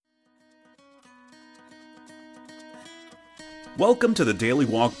Welcome to the Daily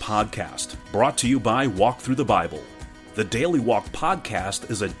Walk Podcast, brought to you by Walk Through the Bible. The Daily Walk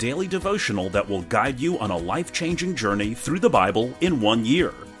Podcast is a daily devotional that will guide you on a life-changing journey through the Bible in 1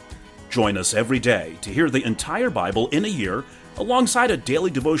 year. Join us every day to hear the entire Bible in a year, alongside a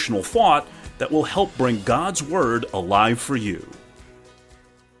daily devotional thought that will help bring God's Word alive for you.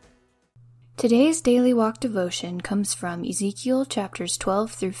 Today's Daily Walk devotion comes from Ezekiel chapters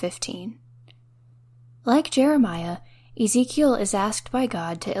 12 through 15. Like Jeremiah, Ezekiel is asked by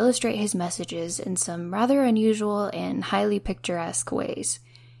God to illustrate his messages in some rather unusual and highly picturesque ways.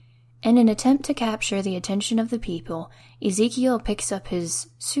 In an attempt to capture the attention of the people, Ezekiel picks up his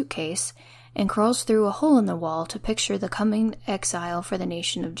suitcase and crawls through a hole in the wall to picture the coming exile for the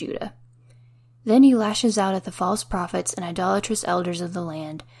nation of Judah. Then he lashes out at the false prophets and idolatrous elders of the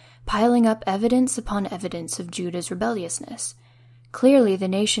land, piling up evidence upon evidence of Judah's rebelliousness. Clearly, the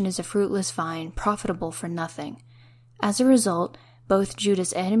nation is a fruitless vine, profitable for nothing. As a result, both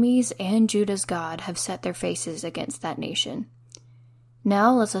Judah's enemies and Judah's God have set their faces against that nation.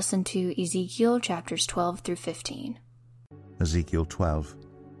 Now let's listen to Ezekiel chapters 12 through 15. Ezekiel 12.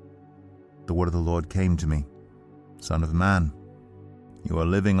 The word of the Lord came to me. Son of man, you are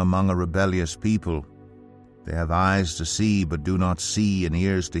living among a rebellious people. They have eyes to see, but do not see, and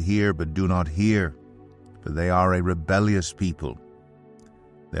ears to hear, but do not hear, for they are a rebellious people.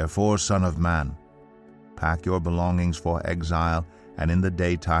 Therefore, son of man, pack your belongings for exile, and in the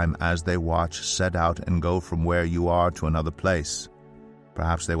daytime as they watch, set out and go from where you are to another place.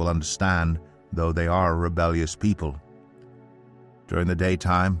 Perhaps they will understand, though they are a rebellious people. During the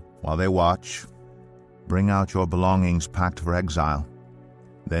daytime, while they watch, bring out your belongings packed for exile.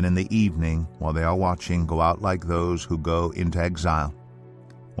 Then in the evening, while they are watching, go out like those who go into exile.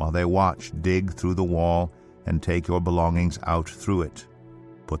 While they watch, dig through the wall and take your belongings out through it.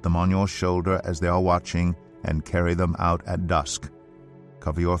 Put them on your shoulder as they are watching, and carry them out at dusk.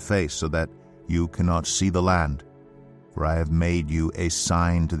 Cover your face so that you cannot see the land, for I have made you a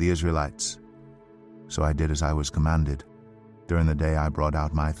sign to the Israelites. So I did as I was commanded. During the day I brought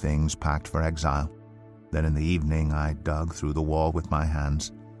out my things packed for exile. Then in the evening I dug through the wall with my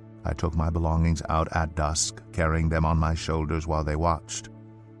hands. I took my belongings out at dusk, carrying them on my shoulders while they watched.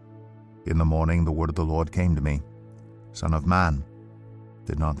 In the morning the word of the Lord came to me. Son of man,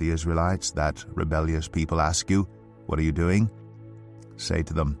 did not the Israelites, that rebellious people, ask you, what are you doing? Say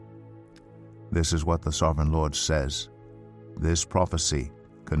to them, this is what the sovereign Lord says. This prophecy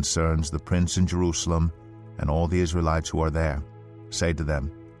concerns the prince in Jerusalem and all the Israelites who are there. Say to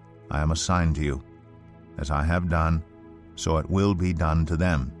them, I am a sign to you. As I have done, so it will be done to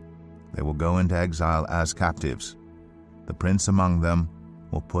them. They will go into exile as captives. The prince among them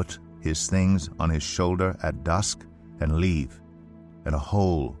will put his things on his shoulder at dusk and leave, and a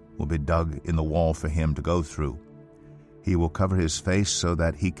hole will be dug in the wall for him to go through. He will cover his face so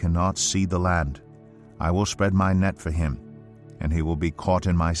that he cannot see the land. I will spread my net for him, and he will be caught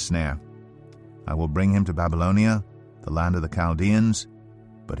in my snare. I will bring him to Babylonia, the land of the Chaldeans,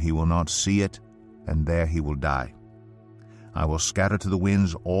 but he will not see it, and there he will die. I will scatter to the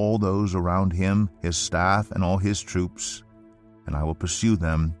winds all those around him, his staff, and all his troops, and I will pursue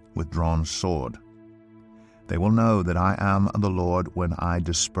them with drawn sword. They will know that I am the Lord when I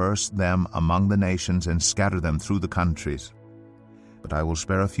disperse them among the nations and scatter them through the countries. But I will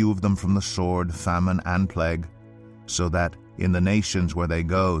spare a few of them from the sword, famine, and plague, so that in the nations where they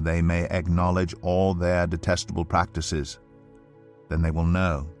go they may acknowledge all their detestable practices. Then they will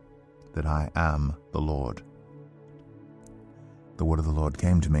know that I am the Lord. The word of the Lord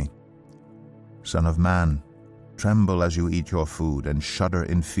came to me. Son of man, tremble as you eat your food, and shudder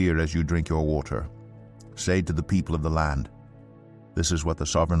in fear as you drink your water. Say to the people of the land, this is what the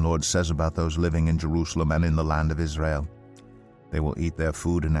sovereign Lord says about those living in Jerusalem and in the land of Israel. They will eat their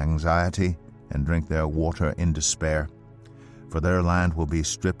food in anxiety and drink their water in despair, for their land will be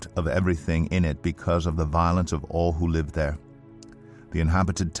stripped of everything in it because of the violence of all who live there. The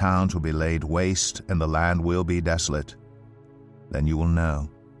inhabited towns will be laid waste, and the land will be desolate. Then you will know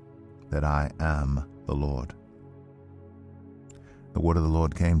that I am the Lord. The word of the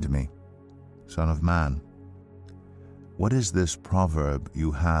Lord came to me. Son of man, what is this proverb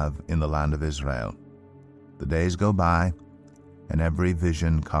you have in the land of Israel? The days go by, and every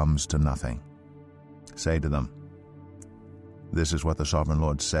vision comes to nothing. Say to them, this is what the sovereign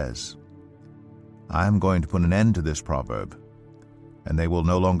Lord says. I am going to put an end to this proverb, and they will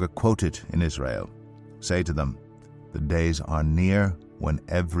no longer quote it in Israel. Say to them, the days are near when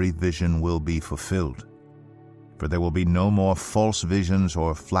every vision will be fulfilled. For there will be no more false visions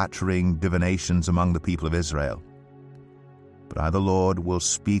or flattering divinations among the people of Israel. But I, the Lord, will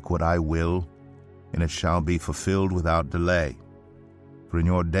speak what I will, and it shall be fulfilled without delay. For in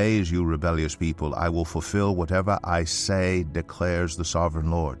your days, you rebellious people, I will fulfill whatever I say, declares the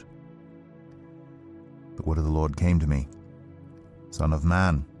sovereign Lord. The word of the Lord came to me. Son of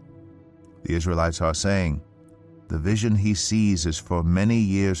man, the Israelites are saying, the vision he sees is for many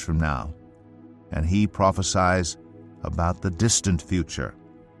years from now, and he prophesies about the distant future.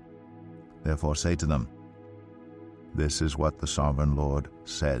 Therefore say to them, this is what the sovereign Lord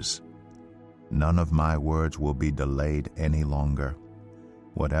says. None of my words will be delayed any longer.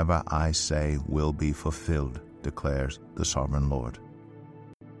 Whatever I say will be fulfilled, declares the sovereign Lord.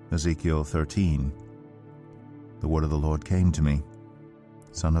 Ezekiel 13. The word of the Lord came to me.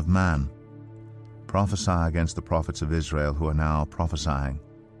 Son of man, prophesy against the prophets of Israel who are now prophesying.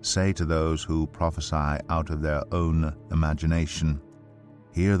 Say to those who prophesy out of their own imagination,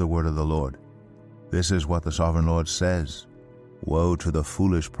 hear the word of the Lord. This is what the sovereign Lord says. Woe to the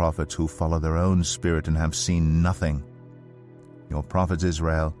foolish prophets who follow their own spirit and have seen nothing. Your prophets,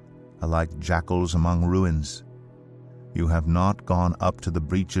 Israel, are like jackals among ruins. You have not gone up to the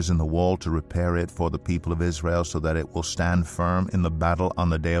breaches in the wall to repair it for the people of Israel so that it will stand firm in the battle on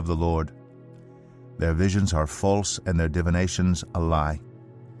the day of the Lord. Their visions are false and their divinations a lie.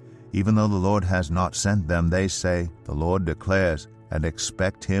 Even though the Lord has not sent them, they say, the Lord declares, and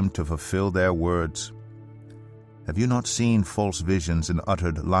expect him to fulfill their words. Have you not seen false visions and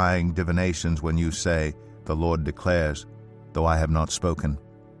uttered lying divinations when you say, the Lord declares, though I have not spoken?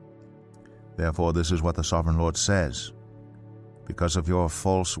 Therefore this is what the sovereign Lord says. Because of your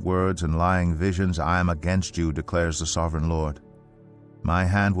false words and lying visions, I am against you, declares the sovereign Lord. My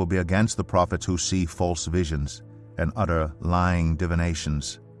hand will be against the prophets who see false visions and utter lying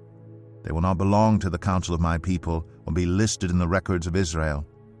divinations. They will not belong to the council of my people or be listed in the records of Israel,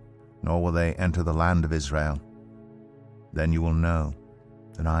 nor will they enter the land of Israel. Then you will know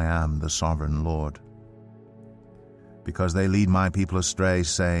that I am the sovereign Lord. Because they lead my people astray,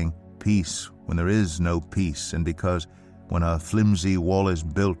 saying, peace, when there is no peace, and because when a flimsy wall is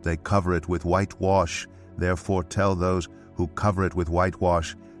built, they cover it with whitewash. Therefore tell those who cover it with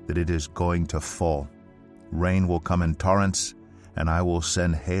whitewash that it is going to fall. Rain will come in torrents, and I will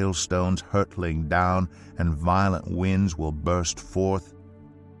send hailstones hurtling down, and violent winds will burst forth.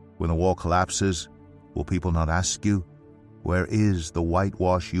 When the wall collapses, will people not ask you, where is the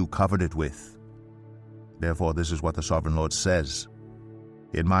whitewash you covered it with? Therefore this is what the sovereign Lord says.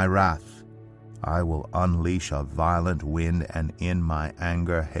 In my wrath I will unleash a violent wind, and in my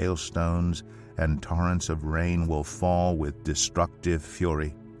anger hailstones and torrents of rain will fall with destructive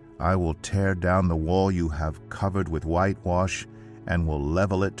fury. I will tear down the wall you have covered with whitewash, and will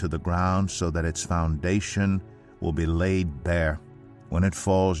level it to the ground so that its foundation will be laid bare. When it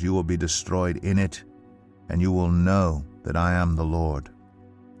falls, you will be destroyed in it, and you will know that I am the Lord.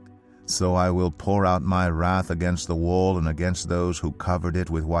 So I will pour out my wrath against the wall and against those who covered it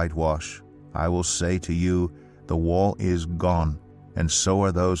with whitewash. I will say to you, the wall is gone, and so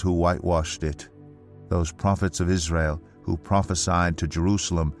are those who whitewashed it. Those prophets of Israel who prophesied to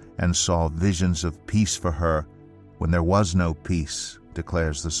Jerusalem and saw visions of peace for her when there was no peace,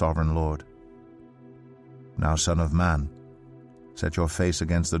 declares the sovereign Lord. Now, son of man, set your face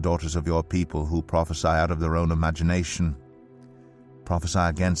against the daughters of your people who prophesy out of their own imagination. Prophesy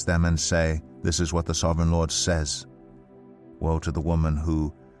against them and say, this is what the sovereign Lord says. Woe to the woman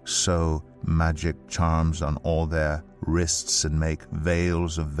who sew magic charms on all their wrists and make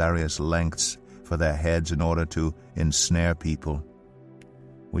veils of various lengths for their heads in order to ensnare people.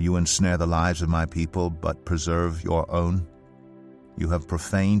 Will you ensnare the lives of my people, but preserve your own? You have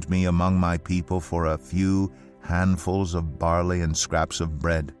profaned me among my people for a few handfuls of barley and scraps of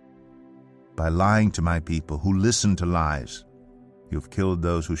bread. By lying to my people who listen to lies, you have killed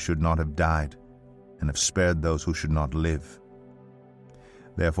those who should not have died, and have spared those who should not live.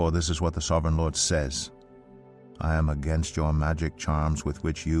 Therefore this is what the sovereign Lord says. I am against your magic charms with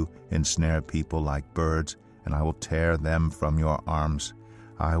which you ensnare people like birds, and I will tear them from your arms.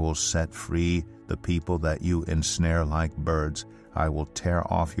 I will set free the people that you ensnare like birds. I will tear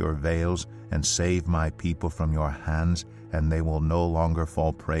off your veils and save my people from your hands, and they will no longer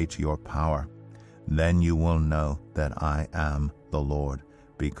fall prey to your power. Then you will know that I am the Lord,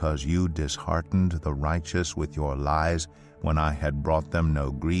 because you disheartened the righteous with your lies when I had brought them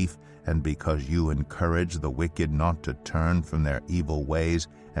no grief, and because you encouraged the wicked not to turn from their evil ways,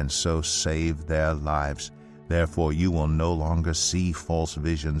 and so save their lives. Therefore you will no longer see false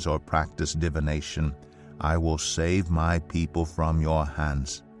visions or practice divination. I will save my people from your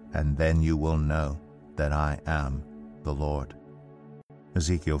hands, and then you will know that I am the Lord.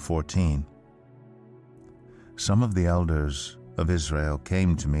 Ezekiel 14. Some of the elders of Israel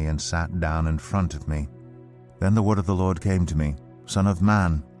came to me and sat down in front of me. Then the word of the Lord came to me, Son of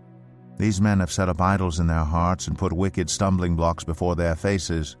man, these men have set up idols in their hearts and put wicked stumbling blocks before their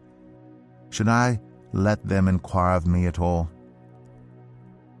faces. Should I let them inquire of me at all?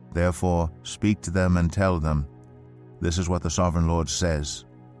 Therefore speak to them and tell them, this is what the Sovereign Lord says.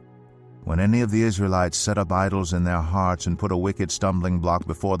 When any of the Israelites set up idols in their hearts and put a wicked stumbling block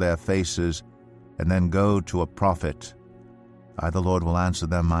before their faces, and then go to a prophet, I, the Lord, will answer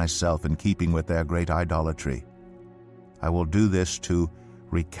them myself in keeping with their great idolatry. I will do this to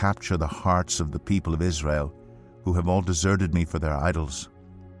recapture the hearts of the people of Israel, who have all deserted me for their idols.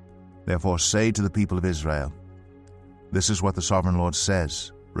 Therefore say to the people of Israel, this is what the Sovereign Lord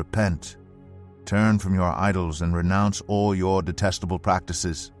says, repent, turn from your idols, and renounce all your detestable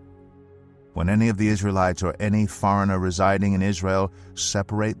practices. When any of the Israelites or any foreigner residing in Israel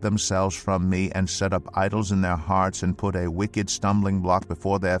separate themselves from me and set up idols in their hearts and put a wicked stumbling block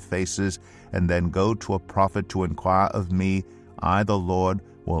before their faces, and then go to a prophet to inquire of me, I, the Lord,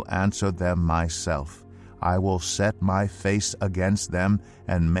 will answer them myself. I will set my face against them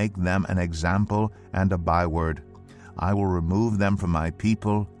and make them an example and a byword. I will remove them from my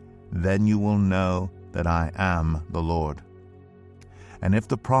people. Then you will know that I am the Lord. And if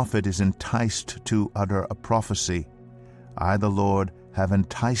the prophet is enticed to utter a prophecy, I, the Lord, have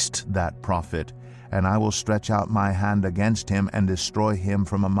enticed that prophet, and I will stretch out my hand against him and destroy him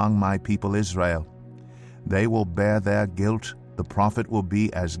from among my people Israel. They will bear their guilt. The prophet will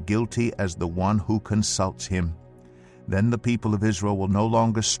be as guilty as the one who consults him. Then the people of Israel will no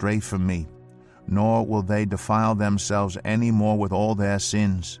longer stray from me, nor will they defile themselves any more with all their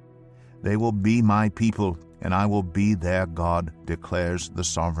sins. They will be my people, and I will be their God, declares the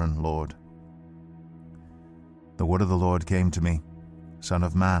Sovereign Lord. The word of the Lord came to me, Son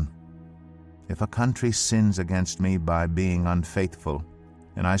of man, if a country sins against me by being unfaithful,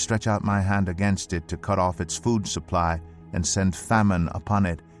 and I stretch out my hand against it to cut off its food supply, and send famine upon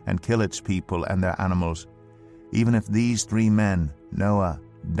it, and kill its people and their animals, even if these 3 men, Noah,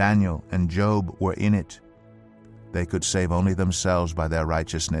 Daniel, and Job, were in it, they could save only themselves by their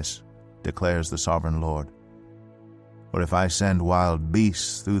righteousness, declares the Sovereign Lord. Or if I send wild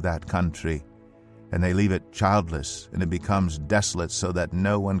beasts through that country, and they leave it childless, and it becomes desolate so that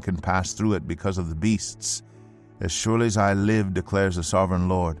no one can pass through it because of the beasts, as surely as I live, declares the Sovereign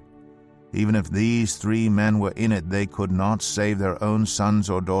Lord, even if these 3 men were in it, they could not save their own sons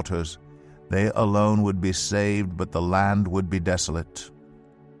or daughters. They alone would be saved, but the land would be desolate.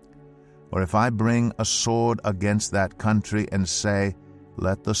 Or if I bring a sword against that country and say,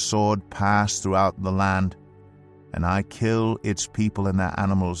 let the sword pass throughout the land, and I kill its people and their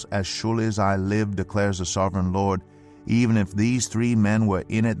animals, as surely as I live, declares the Sovereign Lord, even if these 3 men were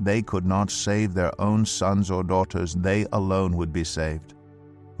in it, they could not save their own sons or daughters. They alone would be saved.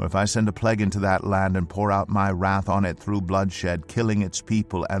 Or if I send a plague into that land and pour out my wrath on it through bloodshed, killing its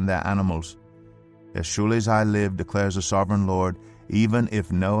people and their animals, as surely as I live, declares the Sovereign Lord, even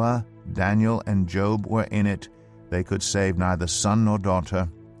if Noah, Daniel, and Job were in it, they could save neither son nor daughter.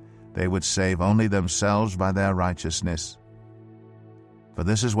 They would save only themselves by their righteousness. For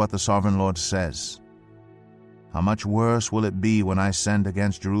this is what the Sovereign Lord says, how much worse will it be when I send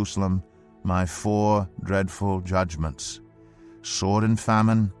against Jerusalem my 4 dreadful judgments, sword and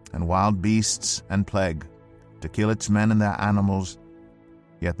famine, and wild beasts and plague, to kill its men and their animals,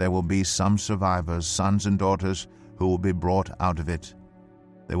 yet there will be some survivors, sons and daughters, who will be brought out of it.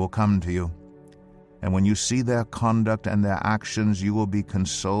 They will come to you, and when you see their conduct and their actions, you will be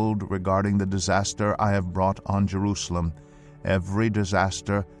consoled regarding the disaster I have brought on Jerusalem, every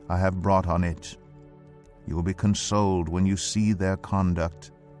disaster I have brought on it. You will be consoled when you see their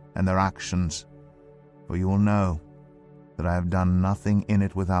conduct and their actions, for you will know that I have done nothing in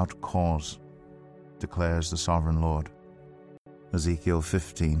it without cause, declares the Sovereign Lord. Ezekiel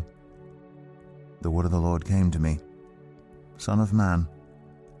 15. The word of the Lord came to me, Son of man,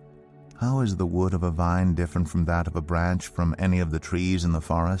 how is the wood of a vine different from that of a branch from any of the trees in the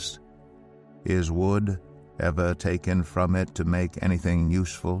forest? Is wood ever taken from it to make anything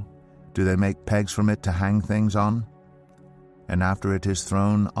useful? Do they make pegs from it to hang things on? And after it is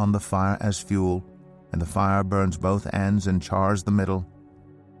thrown on the fire as fuel, and the fire burns both ends and chars the middle,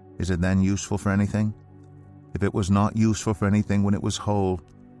 is it then useful for anything? If it was not useful for anything when it was whole,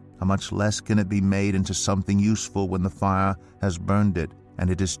 how much less can it be made into something useful when the fire has burned it and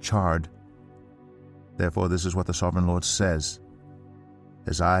it is charred? Therefore this is what the Sovereign Lord says,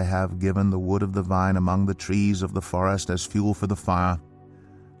 as I have given the wood of the vine among the trees of the forest as fuel for the fire,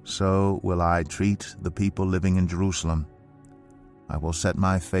 so will I treat the people living in Jerusalem. I will set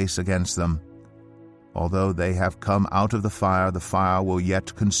my face against them. Although they have come out of the fire will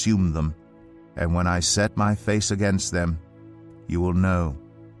yet consume them. And when I set my face against them, you will know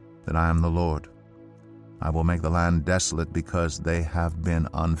that I am the Lord. I will make the land desolate because they have been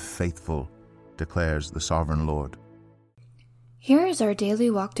unfaithful, declares the sovereign Lord. Here is our Daily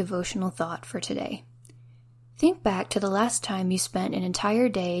Walk devotional thought for today. Think back to the last time you spent an entire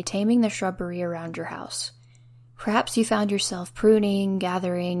day taming the shrubbery around your house. Perhaps you found yourself pruning,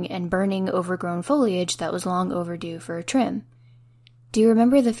 gathering, and burning overgrown foliage that was long overdue for a trim. Do you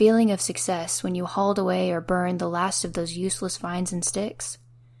remember the feeling of success when you hauled away or burned the last of those useless vines and sticks?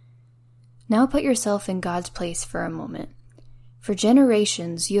 Now put yourself in God's place for a moment. For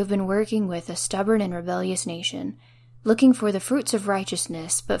generations, you have been working with a stubborn and rebellious nation, looking for the fruits of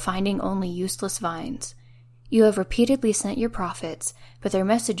righteousness but finding only useless vines. You have repeatedly sent your prophets, but their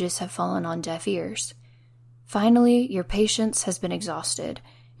messages have fallen on deaf ears. Finally, your patience has been exhausted.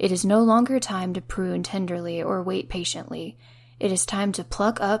 It is no longer time to prune tenderly or wait patiently. It is time to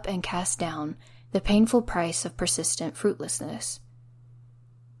pluck up and cast down, the painful price of persistent fruitlessness.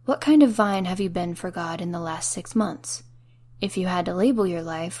 What kind of vine have you been for God in the last 6 months? If you had to label your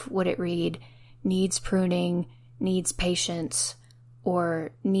life, would it read, needs pruning, needs patience,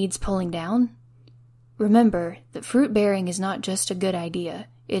 or needs pulling down? Remember that fruit bearing is not just a good idea,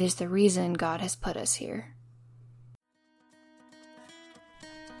 it is the reason God has put us here.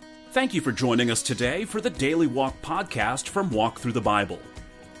 Thank you for joining us today for the Daily Walk podcast from Walk Through the Bible.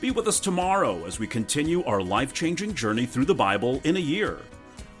 Be with us tomorrow as we continue our life-changing journey through the Bible in a year.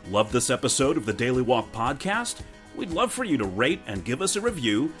 Love this episode of the Daily Walk podcast? We'd love for you to rate and give us a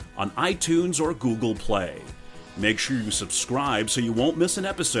review on iTunes or Google Play. Make sure you subscribe so you won't miss an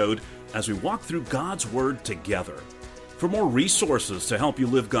episode as we walk through God's Word together. For more resources to help you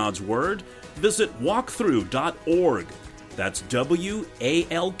live God's Word, visit walkthrough.org. That's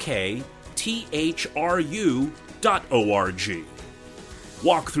WALKTHRU.org.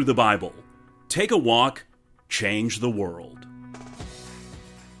 Walk through the Bible. Take a walk, change the world.